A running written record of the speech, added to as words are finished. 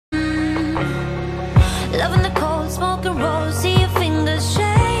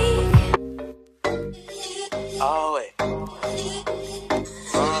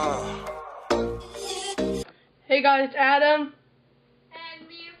guys, it's Adam. And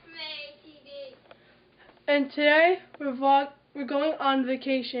me from ATV. And today we're going on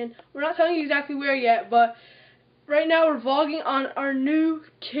vacation. We're not telling you exactly where yet, but right now we're vlogging on our new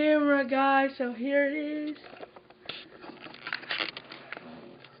camera, guys. So here it is.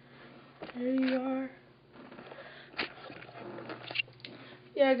 There you are.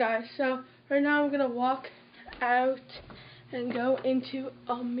 Yeah, guys. So right now I'm gonna walk out and go into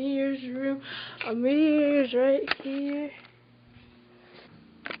Amir's room. Amir's right here.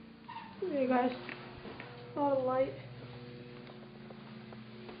 There, guys. A lot of light.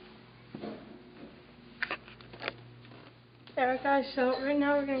 Alright, guys. So right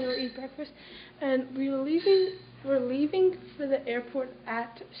now we're gonna go eat breakfast, and we're leaving for the airport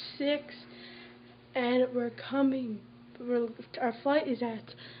at 6, and our flight is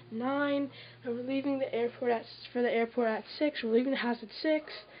at 9, and we're leaving the airport for the airport at 6. We're leaving the house at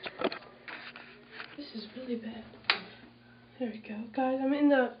 6. This is really bad. There we go, guys. I'm in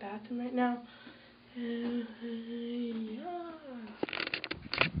the bathroom right now. Yeah.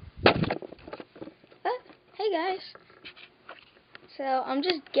 Hey guys. So I'm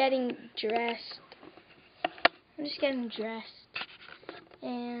just getting dressed.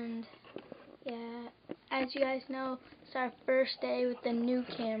 And yeah, as you guys know, it's our first day with the new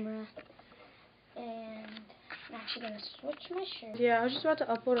camera. And I'm actually gonna switch my shirt. Yeah, I was just about to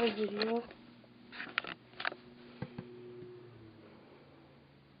upload a video.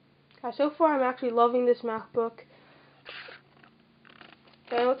 So far, I'm actually loving this MacBook.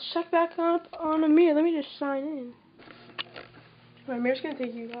 Okay, let's check back up on Amir. Let me just sign in. Alright, Amir's gonna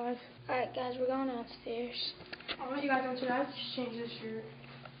take you guys. Alright, guys, we're going downstairs. I want you guys downstairs. I have to just change this shirt.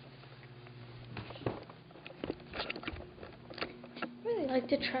 Really like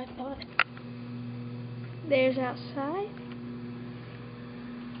the tripod. There's outside.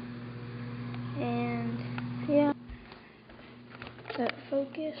 And yeah. That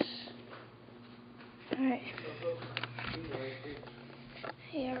focus. Alright.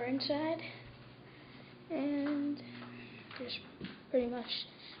 Yeah, we're inside. And just pretty much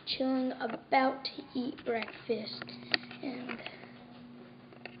chilling, about to eat breakfast. And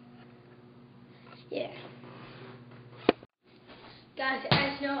yeah. Guys,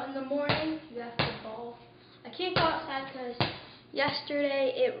 as you know, in the morning, you have to ball. I can't go outside because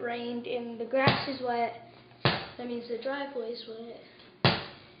yesterday it rained and the grass is wet. That means the driveway is wet.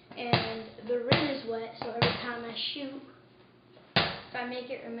 And the rim is wet, so every time I shoot, if I make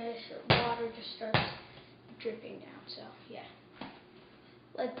it remiss, water just starts dripping down. So, yeah.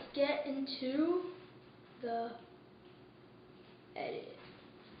 Let's get into the edit.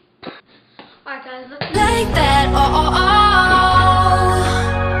 Alright, guys, let's like that.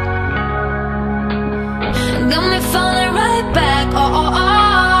 Got me falling right back.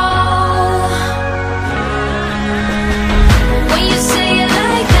 When you say it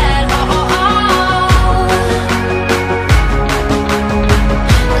like that.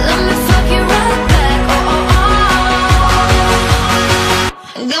 Let me fuck you right back.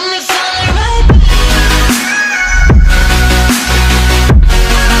 Got me falling right back.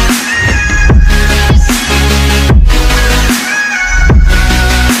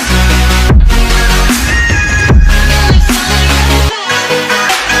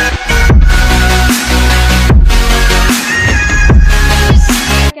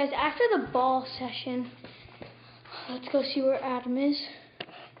 session. Let's go see where Adam is.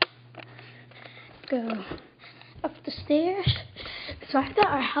 Go up the stairs. So I thought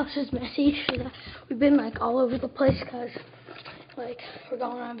our house is messy. We've been like all over the place because like we're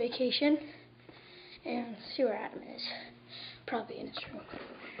going on vacation. And see where Adam is. Probably in his room.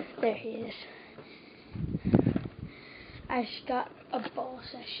 There he is. I just got a ball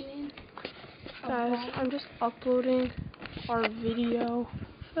session in. Guys, I'm just uploading our video.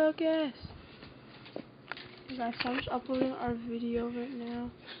 Focus. Guys, so I'm just uploading our video right now.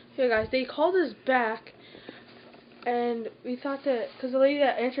 Yeah, guys, they called us back, and we thought that, because the lady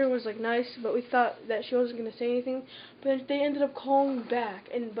that answered was like nice, but we thought that she wasn't gonna say anything. But they ended up calling back,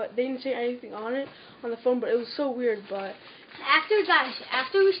 but they didn't say anything on the phone. But it was so weird. But after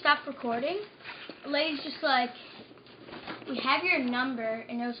we stopped recording, the lady's just like, we have your number,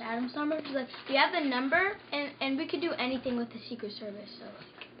 and it was Adam's number. She's like, we have the number, and we could do anything with the Secret Service. So like,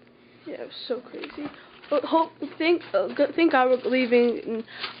 yeah, it was so crazy. But thank God we're leaving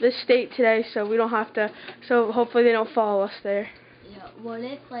this state today, so we don't have to. So hopefully they don't follow us there. Yeah. What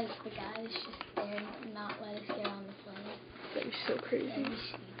if like the guy is just there and not let us get on the plane? That'd be so crazy. That'd be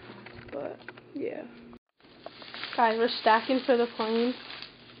But yeah. Guys, we're stacking for the plane.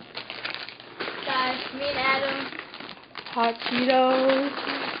 Guys, me and Adam. Hot Cheetos.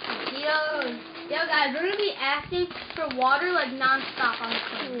 Yo, guys, we're gonna be asking for water like non-stop on the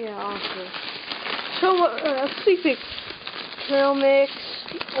plane. Yeah, honestly. So, sneak peek. Trail mix,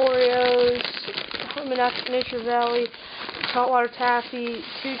 Oreos, Nature Valley, saltwater taffy,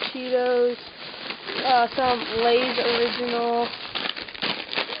 2 Cheetos, some Lay's original,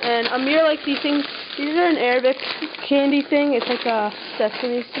 and Amir likes these things. These are an Arabic candy thing. It's like a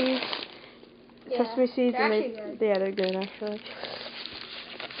sesame seeds. Yeah, Sesame seeds, they're and actually good. yeah, they're good actually.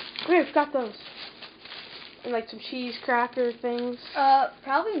 Here, got those. And like some cheese cracker things.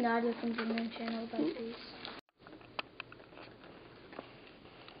 Probably Nadia from the main channel about these.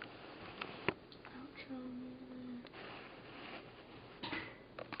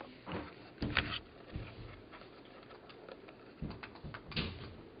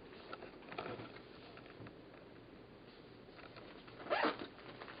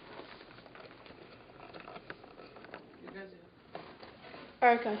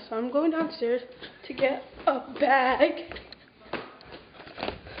 Alright guys, so I'm going downstairs to get a bag.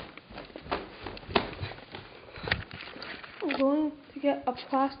 I'm going to get a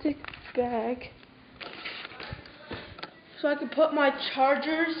plastic bag so I can put my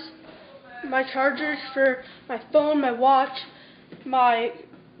chargers for my phone, my watch, my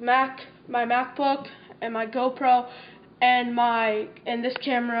MacBook, and my GoPro, and this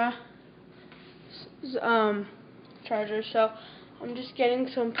camera charger. So I'm just getting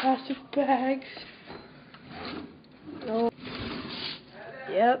some plastic bags. No.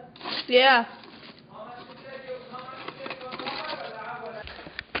 Yep. Yeah.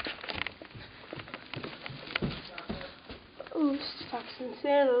 Ooh, socks and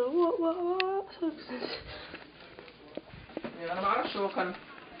sandals. What? Socks and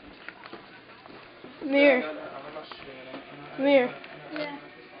Amir. Amir. Yeah.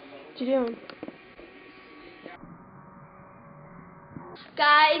 What you doing?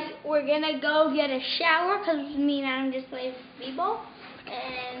 Guys, we're gonna go get a shower because me and Adam just played b-ball.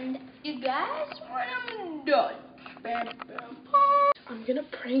 And you guys, when I'm done, I'm gonna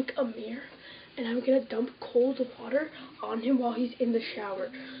prank Amir, and I'm gonna dump cold water on him while he's in the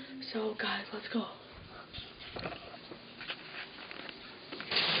shower. So, guys, let's go.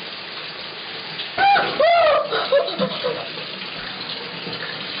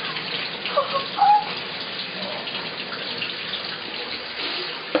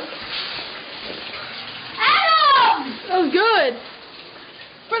 Adam! That was good.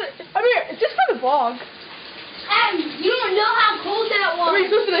 Amir, it's just for the vlog. Adam, you don't know how cold that was. I mean,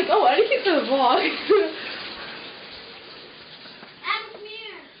 you're supposed to be like, oh, anything for the vlog. Adam, come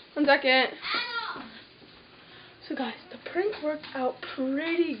here. 1 second. Adam! So guys, the prank worked out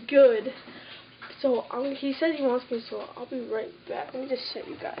pretty good. So he said he wants me, so I'll be right back. Let me just set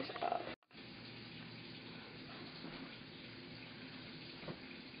you guys up.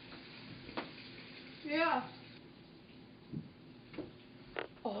 Yeah.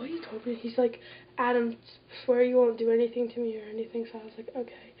 Oh, he told me, he's like, Adam, swear you won't do anything to me or anything. So I was like,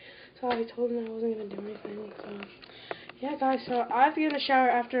 okay. So I told him I wasn't going to do anything. So yeah, guys, so I have to get in the shower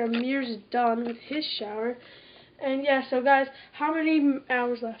after Amir's done with his shower. And yeah, so guys, how many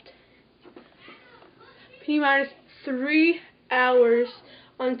hours left? P-minus 3 hours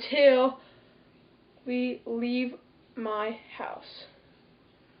until we leave my house.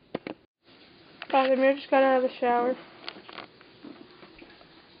 Guys, Amir just got out of the shower.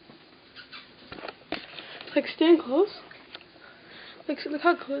 Like, stand close. Like, look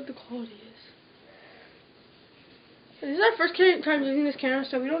how good the quality is. This is our first time using this camera,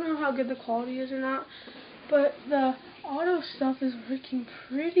 so we don't know how good the quality is or not. But the auto stuff is working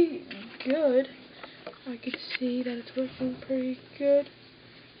pretty good. I can see that it's working pretty good.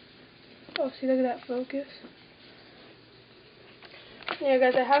 Oh, see, look at that focus. Yeah,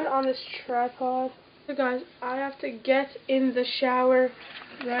 guys, I have it on this tripod. So, guys, I have to get in the shower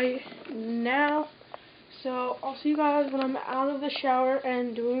right now. So, I'll see you guys when I'm out of the shower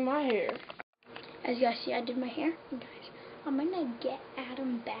and doing my hair. As you guys see, I did my hair. And guys, I'm gonna get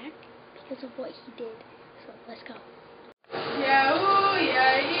Adam back because of what he did. So, let's go. Yeah, ooh,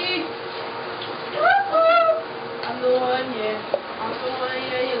 yeah, I'm the one, yeah. I'm the one,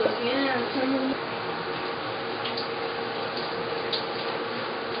 yeah, you're looking at.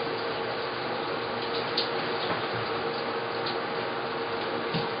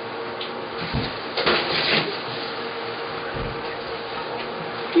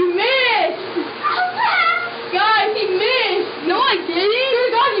 You missed! Guys, he missed! No, I didn't! Oh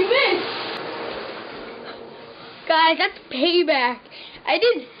God, you missed! Guys, that's payback.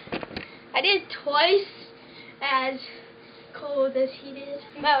 I did twice as cold as he did.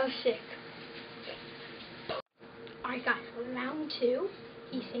 That was sick. Alright guys, round 2.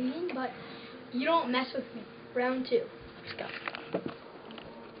 He's singing, but You don't mess with me. Round 2. Let's go.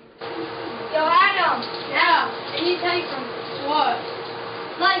 Yo, Adam. Yeah. I need to tell you something. What?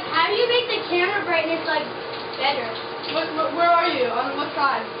 Like, how do you make the camera brightness like better? Where are you? On what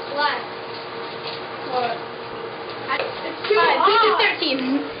side? Left. What? It's too hot. This is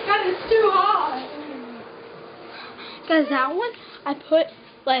 13. God, it's too hot. Cause that one I put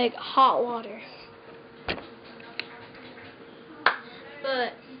like hot water.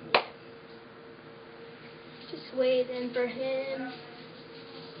 But just waiting for him.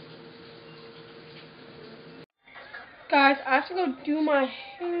 Guys, I have to go do my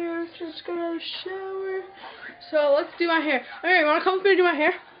hair. Just go have a shower. So let's do my hair. Alright, wanna come with me to do my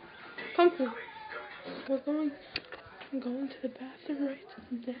hair? Come with me. I'm going to the bathroom right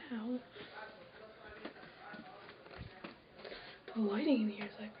now. The lighting in here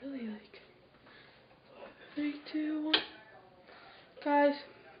is like really like 3, 2, 1. Guys,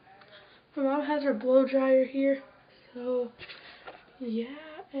 my mom has her blow dryer here. So yeah,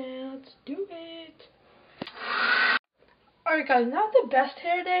 and let's do it. Alright guys, not the best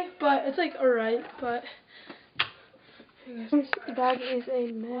hair day, but it's like alright, but this bag is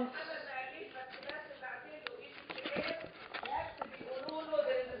a mess.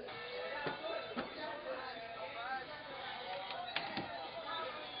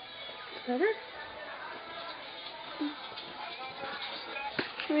 Better?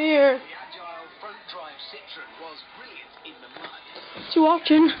 Come here. What you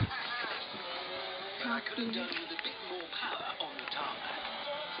watching?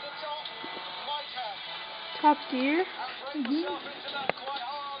 Top Gear?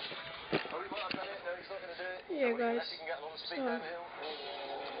 Yeah, guys.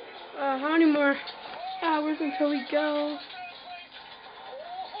 How many more hours until we go?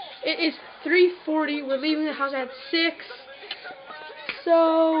 It is 3:40. We're leaving the house at 6.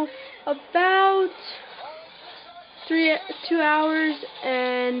 So about 2 hours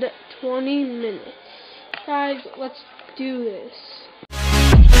and 20 minutes. Guys, let's do this.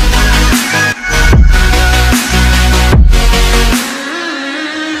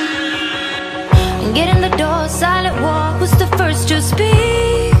 Get in the door, silent walk was the first to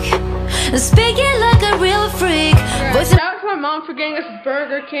speak. Speaking like a real freak. Shout out to my mom for getting us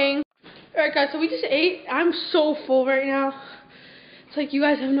Burger King. Alright guys, so we just ate. I'm so full right now. It's like you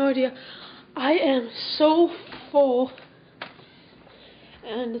guys have no idea. I am so full.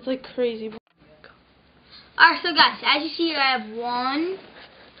 And it's like crazy. Alright, so guys, as you see, I have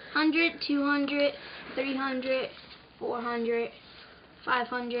 100, 200, 300, 400,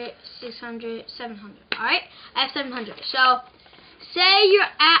 500, 600, 700. Alright? I have 700. So, say you're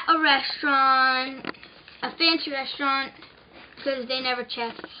at a restaurant, a fancy restaurant, because they never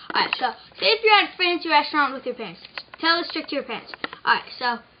check. Alright, so, say if you're at a fancy restaurant with your parents. Tell this trick to your parents. Alright,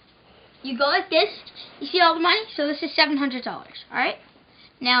 so, you go like this. You see all the money? So, this is $700. Alright?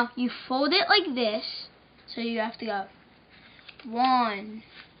 Now, you fold it like this. So, you have to go 1,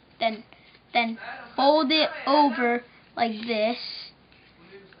 then fold it over like this.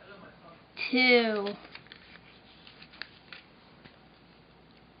 2,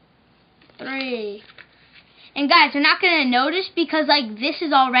 3. And guys, you're not gonna notice because like this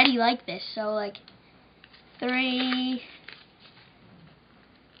is already like this. So like 3,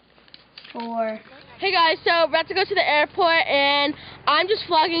 4. Hey guys, so we're about to go to the airport and I'm just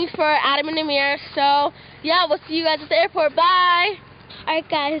vlogging for Adam and Amir. So yeah, we'll see you guys at the airport. Bye. Alright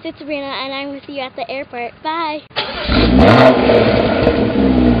guys, it's Sabrina and I'm with you at the airport. Bye.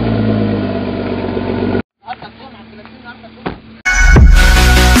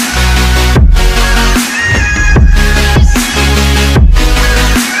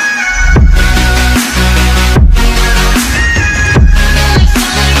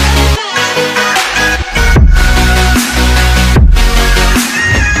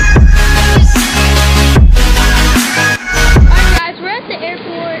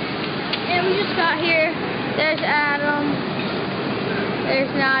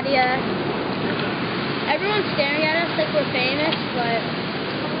 Everyone's staring at us like we're famous, but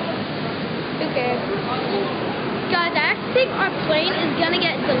who cares? Guys, I actually think our plane is gonna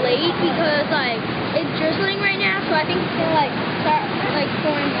get delayed because like it's drizzling right now, so I think it's gonna like start like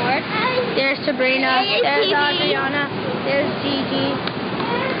pouring hard. There's Sabrina, there's Adriana, there's Gigi.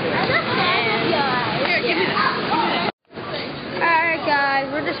 Alright guys,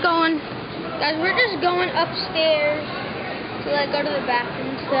 we're just going upstairs to like go to the bathroom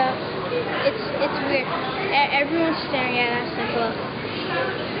and stuff. It's weird. Everyone's staring at us like, look.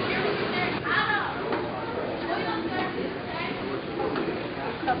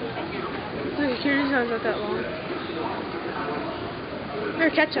 The security time's not that long.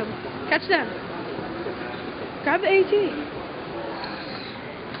 Here, catch him. Catch them. Grab the AT.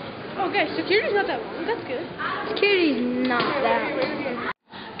 Okay, security's not that long. That's good. Security's not that.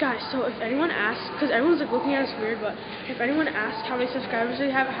 Guys, so if anyone asks, because everyone's like looking at us weird, but if anyone asks how many subscribers we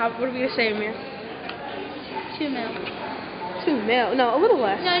have, what are we gonna say, Amir? 2 mil. 2 mil? No, a little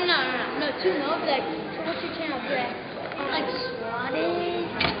less. No, 2 mil. Like, so what's your channel? Like Swatted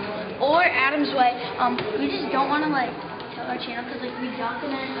or Adam's Way. We just don't want to like tell our channel because like we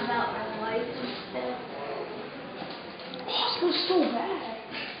document about our life and stuff. Oh, it smells so bad.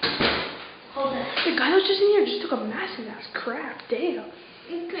 Hold on. The guy that was just in here just took a massive ass crap. Damn.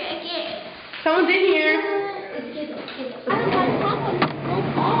 Cricket. Someone's in here. Let's get it. I don't have a problem.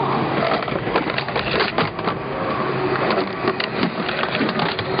 Go on.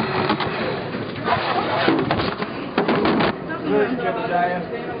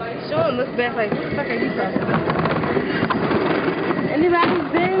 Someone looks back like, what the fuck are you talking about?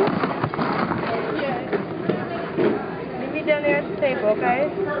 Anybody's been? Yeah. Meet me down there at the table, okay?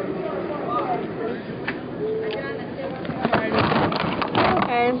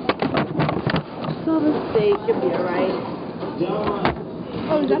 Okay. So the steak should be alright.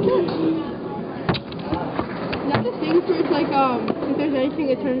 Oh, is that the thing for it's like, if there's anything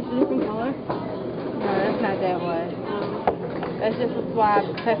it turns a different color? No, that's not that one. That's just a swab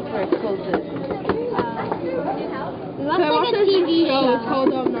test for explosives. So I watched a TV show. It's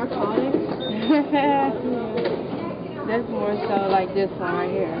called Narcotics. That's more so like this one right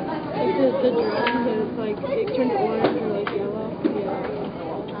here. It's the drug, and it's like, it turns orange or like yellow.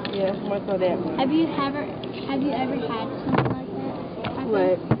 Yeah, it's more so that one. Have you ever had something like that?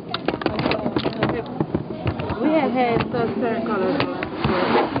 What? We have had some certain colors before.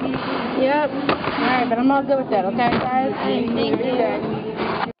 Yep. Alright, but I'm all good with that, okay, guys? Thank you.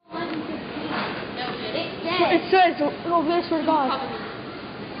 It says, oh, this for God.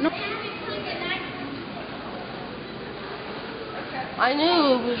 No. I knew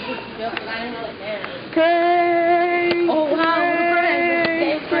it was just a joke, but I didn't know it there. Okay. Oh, wow,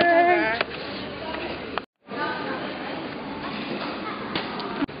 we're friends.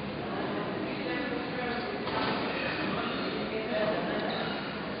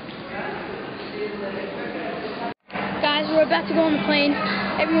 Guys, we're about to go on the plane.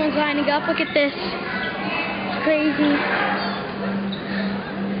 Everyone's lining up. Look at this. It's crazy.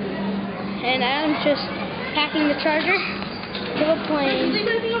 And Adam's just packing the charger to the plane.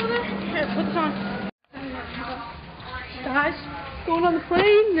 Here, put this on. Guys, going on the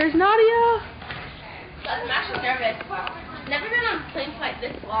plane. There's Nadia. I'm actually nervous. Never been on a plane flight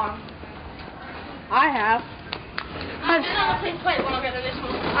this long. I have. I've been on a plane flight longer than this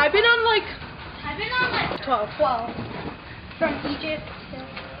one. I've been on like I've been on like 12. From Egypt.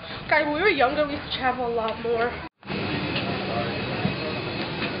 Guys, when we were younger, we used to travel a lot more.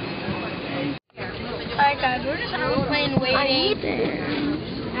 Alright guys, we're just on the plane waiting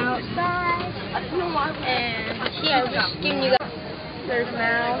outside. And yeah, we're just giving you guys. There's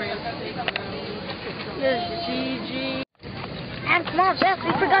Mal. There's Gigi. And come on, Jeff,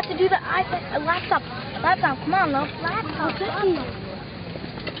 we forgot to do the iPad, laptop. Come on, love. Laptop. Okay.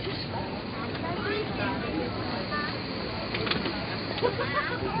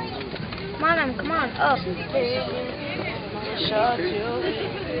 Come on, Em, come on, up.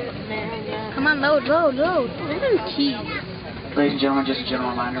 Come on, load. Where's the keys? Ladies and gentlemen, just a general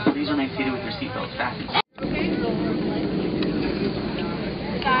reminder, please remain seated with your seatbelts fastened.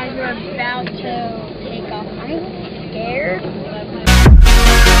 Guys, we're about to take off. I'm scared.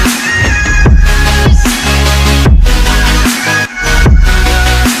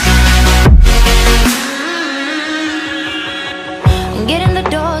 Get in the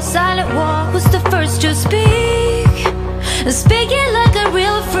door, silent walk was the first to speak. Speaking like a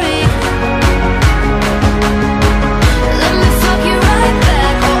real freak. Let me fuck you right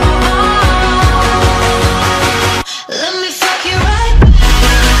back. Oh. Let me fuck you right back.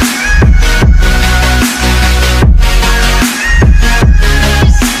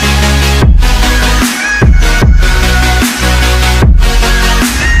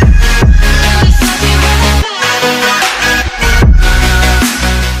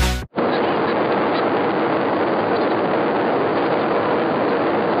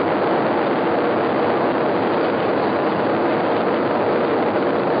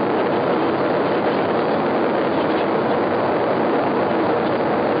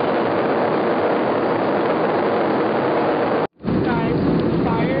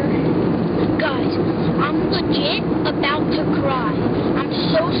 About to cry. I'm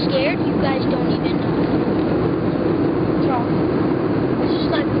so scared, you guys don't even know. It's just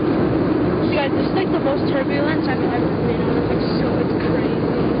like, Guys, this is like the most turbulence I've ever been on. It's like it's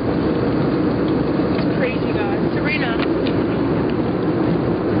crazy.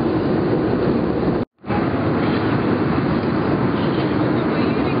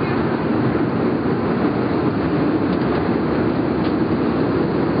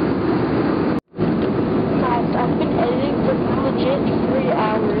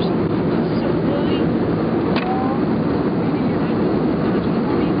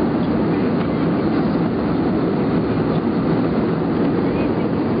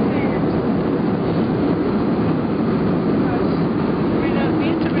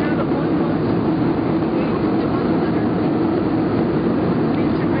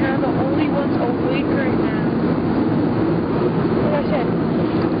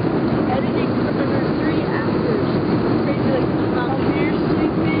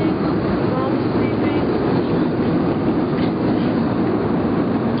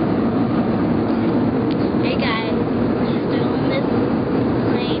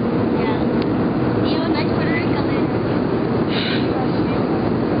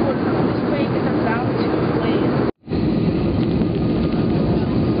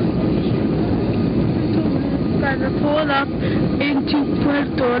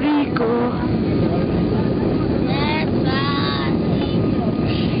 Puerto Rico.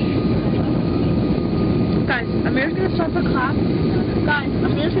 Guys, Amir's gonna start the clap. Guys,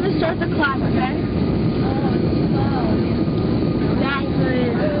 Amir's gonna start the clap, okay?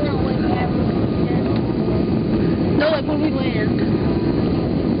 No, like when we land.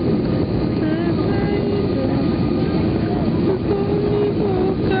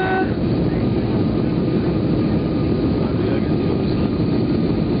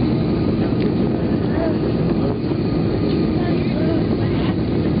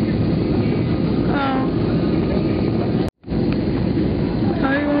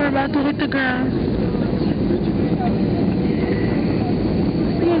 About to hit the ground.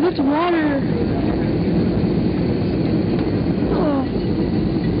 Yeah, that's water. Oh.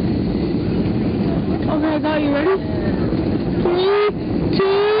 Okay, I got you. Ready? 3, 2,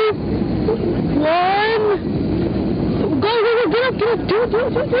 1. Go, get up,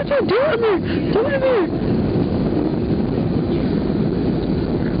 do it, Amir. Do it, Amir.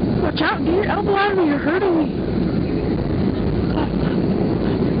 Watch out, get your elbow out of me, you're hurting me.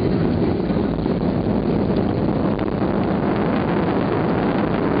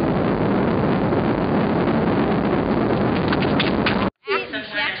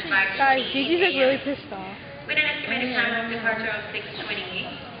 Guys, Gigi's like really pissed off. With an estimated time of departure of 6:28.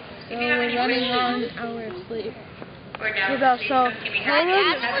 If you have any running on questions an hour of sleep. or doubts, About please so, come to me.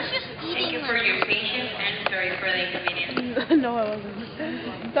 Thank you for your patience and sorry for the inconvenience. No, I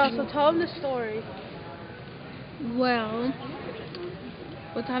wasn't. So tell him the story. Well,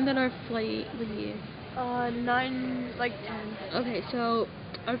 what time did our flight leave? 9, like 10. Okay, so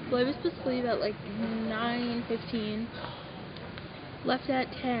our flight was supposed to leave at like 9:15. Left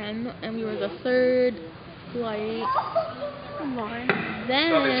at 10, and we were the third flight. Come on.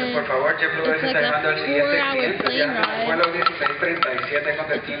 Then it's like a 4-hour plane ride. It's a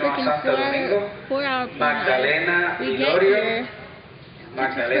freaking 4-hour plane ride. We get here. It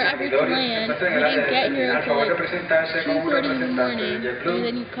took forever to land. We didn't get here until like 2:30 in the morning, and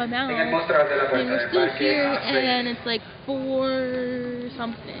then you come out, and we're still here, and it's like 4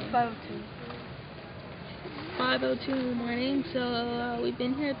 something. 5:02 in the morning, so we've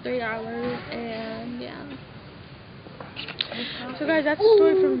been here 3 hours, and yeah. So guys, that's the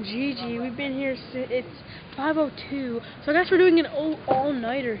story from Gigi. We've been here since it's 5:02. So I guess we're doing an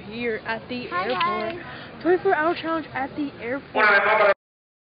all-nighter here at the airport. 24-hour challenge at the airport.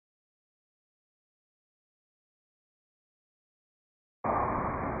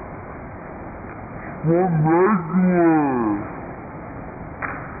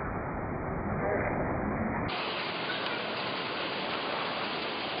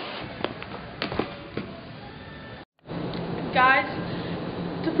 Guys,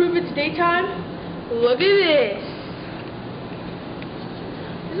 to prove it's daytime, look at this.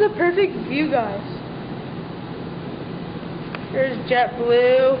 This is a perfect view, guys. There's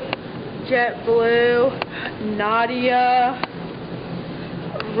JetBlue, Nadia,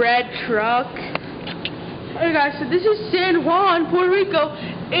 red truck. Hey guys, so this is San Juan, Puerto Rico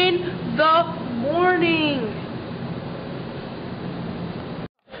in the morning.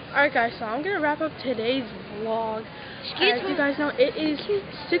 Alright guys, so I'm going to wrap up today's vlog. As you guys know, it is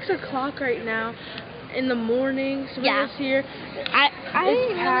 6 o'clock right now in the morning. So we're here.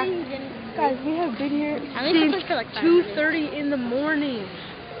 Guys, we have been here since like 2:30 in the morning.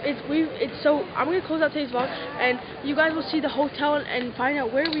 So I'm gonna close out today's vlog, and you guys will see the hotel and find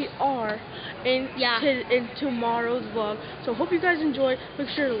out where we are in tomorrow's vlog. So hope you guys enjoy. Make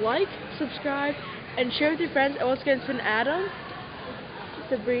sure to like, subscribe, and share with your friends. And once again, it's been Adam,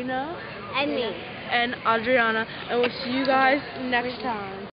 Sabrina, And me. and Adriana, and we'll see you guys next time.